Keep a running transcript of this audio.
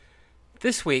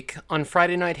This week on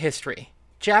Friday Night History,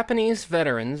 Japanese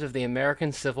veterans of the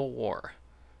American Civil War,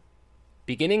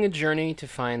 beginning a journey to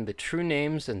find the true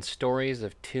names and stories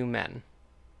of two men.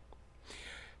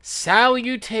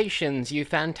 Salutations, you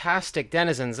fantastic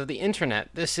denizens of the internet.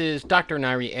 This is Dr.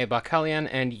 Nairi A. Bakalian,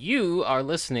 and you are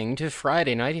listening to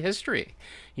Friday Night History,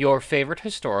 your favorite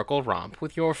historical romp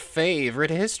with your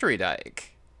favorite history dyke.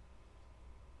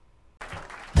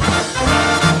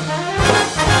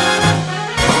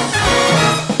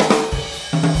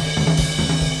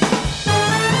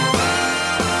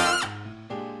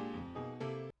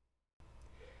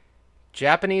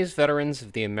 Japanese veterans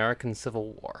of the American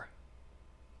Civil War.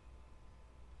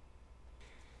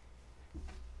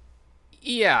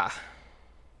 Yeah,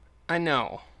 I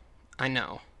know.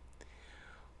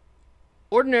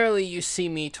 Ordinarily, you see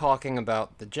me talking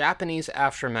about the Japanese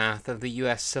aftermath of the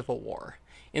U.S. Civil War,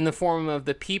 in the form of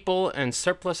the people and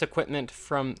surplus equipment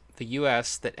from the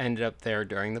U.S. that ended up there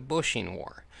during the Bushing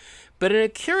War. But in a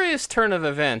curious turn of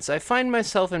events, I find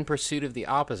myself in pursuit of the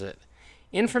opposite.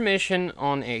 Information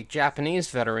on a Japanese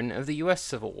veteran of the U.S.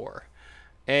 Civil War.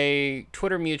 A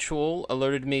Twitter mutual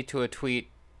alerted me to a tweet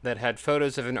that had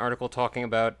photos of an article talking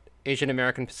about Asian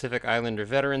American Pacific Islander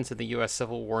veterans of the U.S.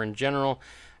 Civil War in general,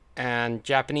 and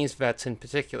Japanese vets in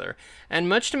particular. And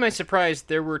much to my surprise,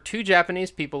 there were two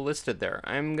Japanese people listed there.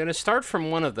 I'm going to start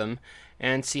from one of them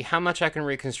and see how much I can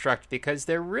reconstruct, because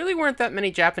there really weren't that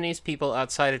many Japanese people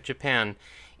outside of Japan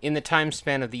in the time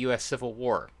span of the U.S. Civil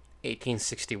War.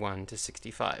 1861 to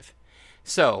 65.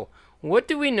 So, what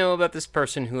do we know about this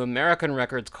person who American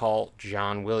records call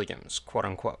John Williams,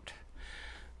 quote-unquote?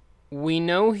 We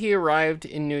know he arrived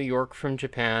in New York from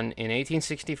Japan in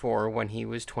 1864 when he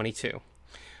was 22.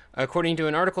 According to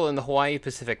an article in the Hawaii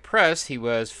Pacific Press, he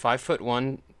was 5 foot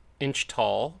 1 inch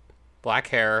tall, black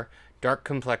hair, dark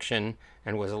complexion,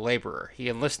 and was a laborer. He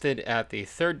enlisted at the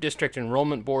 3rd District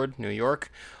Enrollment Board, New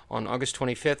York, on August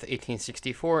 25,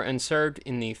 1864, and served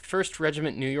in the 1st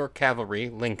Regiment New York Cavalry,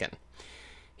 Lincoln.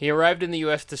 He arrived in the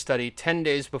U.S. to study 10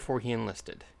 days before he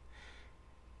enlisted.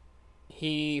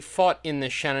 He fought in the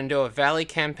Shenandoah Valley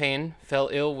Campaign, fell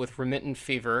ill with remittent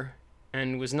fever,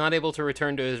 and was not able to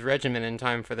return to his regiment in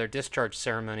time for their discharge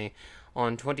ceremony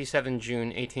on 27 June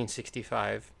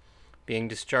 1865, being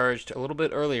discharged a little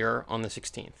bit earlier on the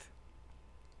 16th.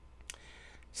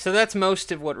 So that's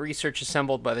most of what research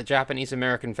assembled by the Japanese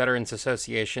American Veterans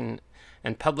Association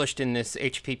and published in this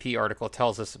HPP article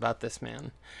tells us about this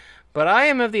man. But I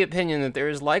am of the opinion that there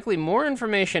is likely more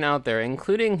information out there,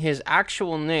 including his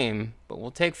actual name, but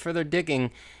we'll take further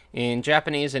digging in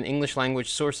Japanese and English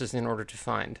language sources in order to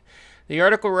find. The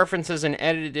article references an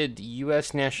edited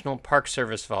U.S. National Park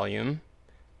Service volume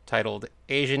titled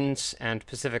Asians and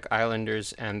Pacific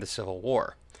Islanders and the Civil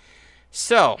War.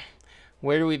 So,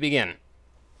 where do we begin?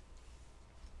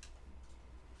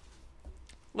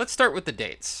 Let's start with the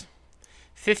dates.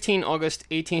 15 August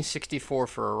 1864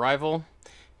 for arrival,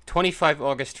 25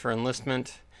 August for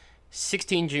enlistment,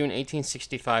 16 June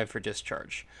 1865 for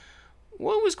discharge.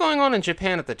 What was going on in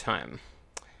Japan at the time?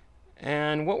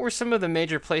 And what were some of the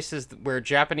major places where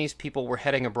Japanese people were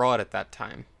heading abroad at that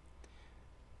time?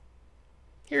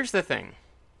 Here's the thing.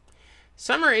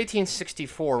 Summer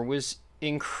 1864 was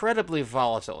incredibly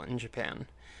volatile in Japan.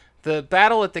 The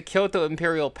battle at the Kyoto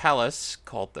Imperial Palace,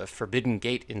 called the Forbidden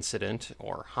Gate Incident,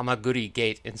 or Hamaguri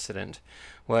Gate Incident,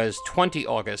 was 20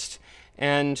 August,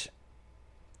 and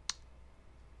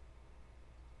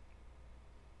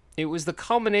it was the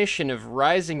culmination of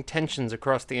rising tensions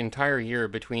across the entire year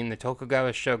between the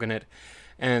Tokugawa shogunate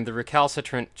and the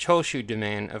recalcitrant Choshu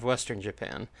domain of western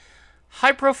Japan.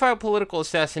 High-profile political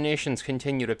assassinations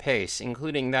continued apace,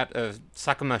 including that of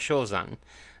Sakuma Shozan,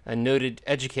 a noted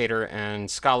educator and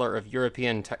scholar of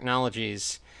European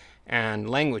technologies and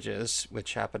languages,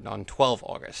 which happened on 12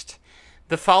 August.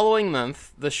 The following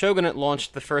month, the shogunate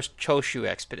launched the first Choshu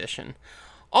expedition.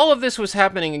 All of this was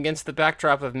happening against the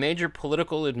backdrop of major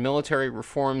political and military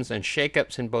reforms and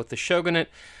shakeups in both the shogunate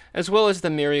as well as the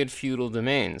myriad feudal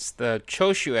domains. The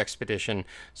Choshu expedition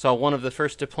saw one of the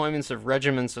first deployments of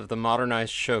regiments of the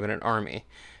modernized shogunate army.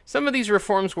 Some of these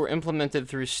reforms were implemented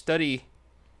through study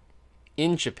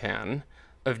in Japan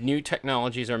of new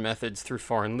technologies or methods through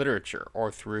foreign literature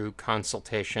or through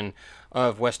consultation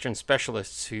of Western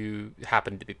specialists who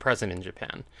happened to be present in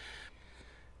Japan.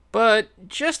 But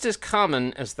just as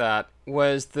common as that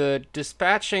was the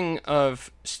dispatching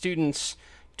of students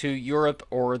to Europe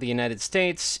or the United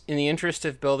States in the interest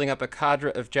of building up a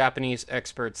cadre of Japanese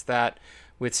experts that,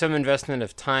 with some investment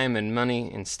of time and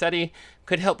money in study,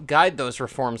 could help guide those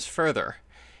reforms further.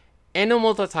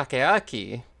 Enomoto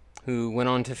Takeaki who went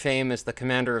on to fame as the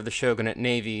commander of the shogunate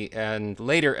navy and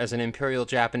later as an Imperial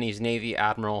Japanese Navy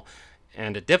admiral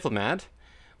and a diplomat,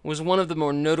 was one of the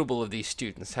more notable of these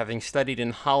students, having studied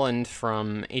in Holland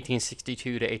from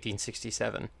 1862 to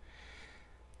 1867.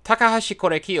 Takahashi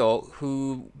Korekiyo,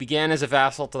 who began as a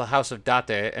vassal to the House of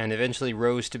Date and eventually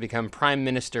rose to become prime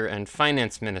minister and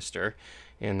finance minister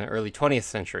in the early 20th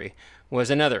century, was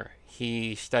another.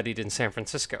 He studied in San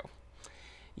Francisco.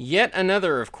 Yet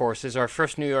another, of course, is our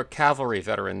first New York cavalry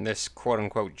veteran, this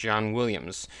quote-unquote John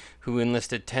Williams, who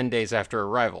enlisted 10 days after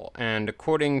arrival, and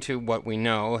according to what we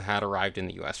know, had arrived in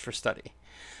the U.S. for study.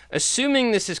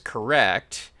 Assuming this is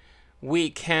correct, we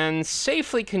can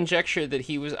safely conjecture that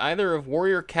he was either of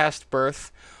warrior caste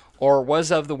birth or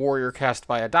was of the warrior caste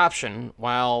by adoption.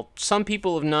 While some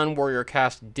people of non-warrior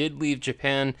caste did leave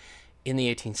Japan in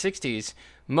the 1860s,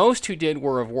 most who did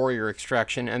were of warrior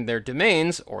extraction, and their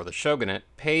domains, or the shogunate,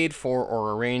 paid for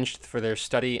or arranged for their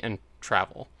study and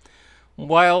travel.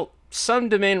 While some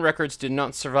domain records did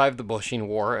not survive the Boshin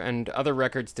War, and other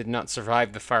records did not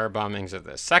survive the firebombings of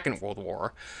the Second World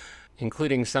War,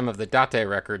 including some of the Date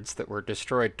records that were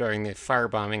destroyed during the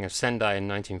firebombing of Sendai in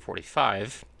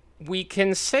 1945, we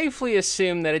can safely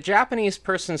assume that a Japanese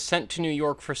person sent to New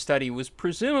York for study was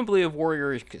presumably of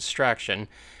warrior extraction,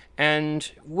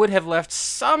 and would have left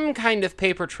some kind of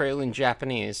paper trail in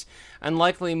Japanese, and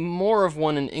likely more of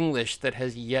one in English that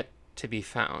has yet to be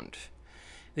found.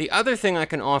 The other thing I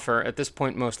can offer, at this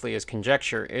point mostly as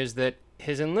conjecture, is that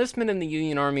his enlistment in the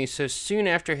Union Army so soon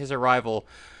after his arrival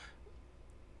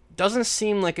doesn't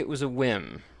seem like it was a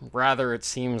whim. Rather, it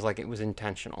seems like it was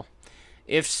intentional.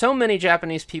 If so many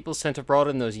Japanese people sent abroad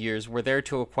in those years were there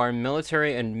to acquire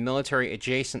military and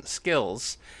military-adjacent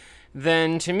skills,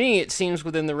 then to me it seems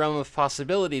within the realm of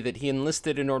possibility that he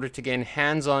enlisted in order to gain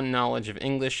hands-on knowledge of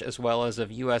English as well as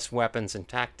of U.S. weapons and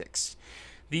tactics.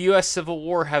 The U.S. Civil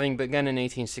War having begun in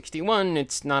 1861,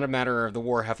 it's not a matter of the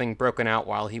war having broken out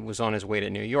while he was on his way to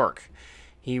New York.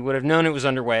 He would have known it was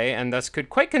underway, and thus could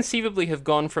quite conceivably have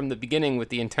gone from the beginning with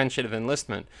the intention of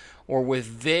enlistment, or with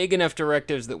vague enough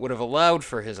directives that would have allowed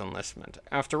for his enlistment.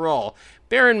 After all,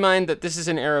 bear in mind that this is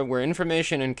an era where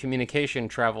information and communication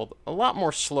traveled a lot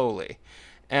more slowly,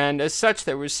 and as such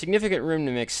there was significant room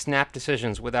to make snap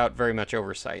decisions without very much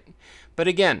oversight. But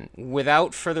again,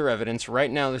 without further evidence,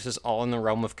 right now this is all in the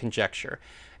realm of conjecture.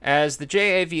 As the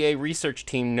JAVA research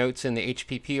team notes in the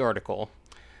HPP article,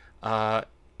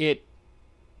 it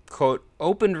quote,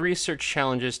 opened research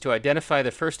challenges to identify the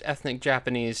first ethnic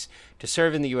Japanese to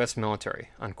serve in the U.S. military,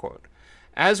 unquote.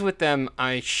 As with them,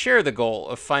 I share the goal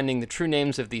of finding the true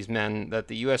names of these men that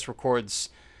the U.S. records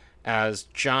as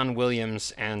John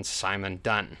Williams and Simon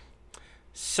Dunn.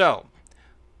 So,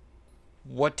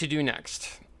 what to do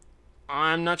next?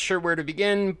 I'm not sure where to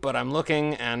begin, but I'm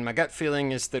looking, and my gut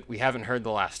feeling is that we haven't heard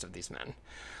the last of these men.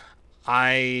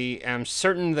 I am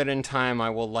certain that in time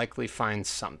I will likely find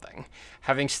something.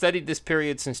 Having studied this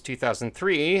period since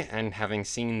 2003, and having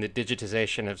seen the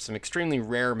digitization of some extremely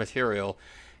rare material,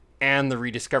 and the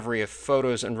rediscovery of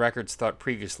photos and records thought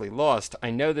previously lost,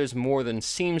 I know there's more than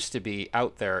seems to be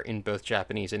out there in both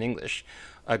Japanese and English.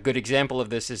 A good example of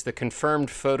this is the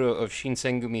confirmed photo of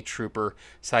Shinsengumi trooper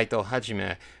Saito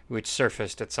Hajime, which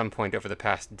surfaced at some point over the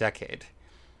past decade.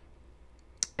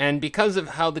 And because of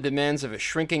how the demands of a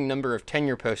shrinking number of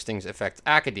tenure postings affect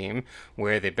academe,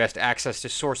 where the best access to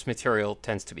source material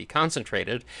tends to be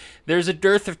concentrated, there's a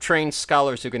dearth of trained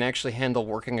scholars who can actually handle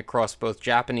working across both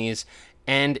Japanese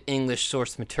and English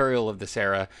source material of this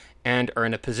era, and are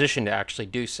in a position to actually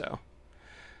do so.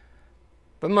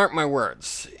 But mark my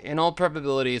words, in all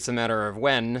probability it's a matter of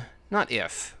when, not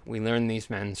if, we learn these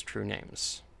men's true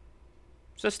names.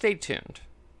 So stay tuned.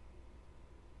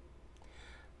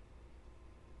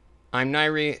 I'm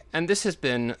Nairi, and this has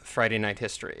been Friday Night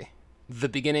History, the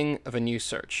beginning of a new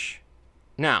search.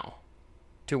 Now,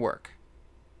 to work.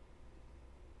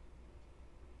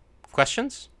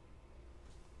 Questions?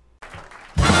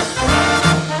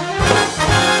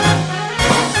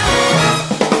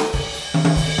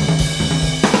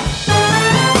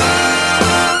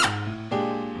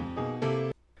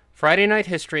 Friday Night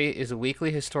History is a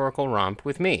weekly historical romp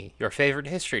with me, your favorite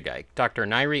history dyke, Dr.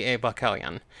 Nairi A.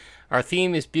 Bakelian. Our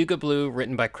theme is Buga Blue,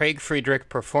 written by Craig Friedrich,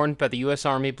 performed by the U.S.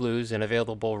 Army Blues, and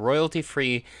available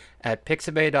royalty-free at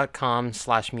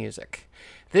pixabay.com/music.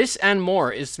 This and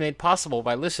more is made possible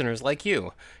by listeners like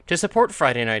you. To support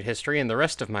Friday Night History and the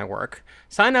rest of my work,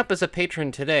 sign up as a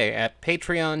patron today at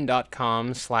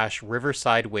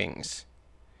patreon.com/riversidewings.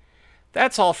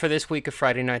 That's all for this week of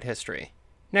Friday Night History.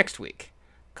 Next week,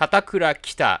 Katakura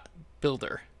Kita,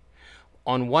 Builder.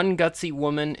 on one gutsy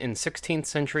woman in 16th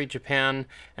century Japan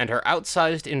and her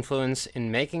outsized influence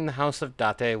in making the House of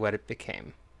Date what it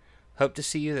became. Hope to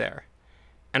see you there.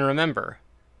 And remember,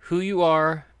 who you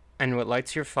are and what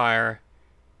lights your fire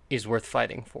is worth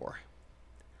fighting for.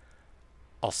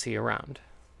 I'll see you around.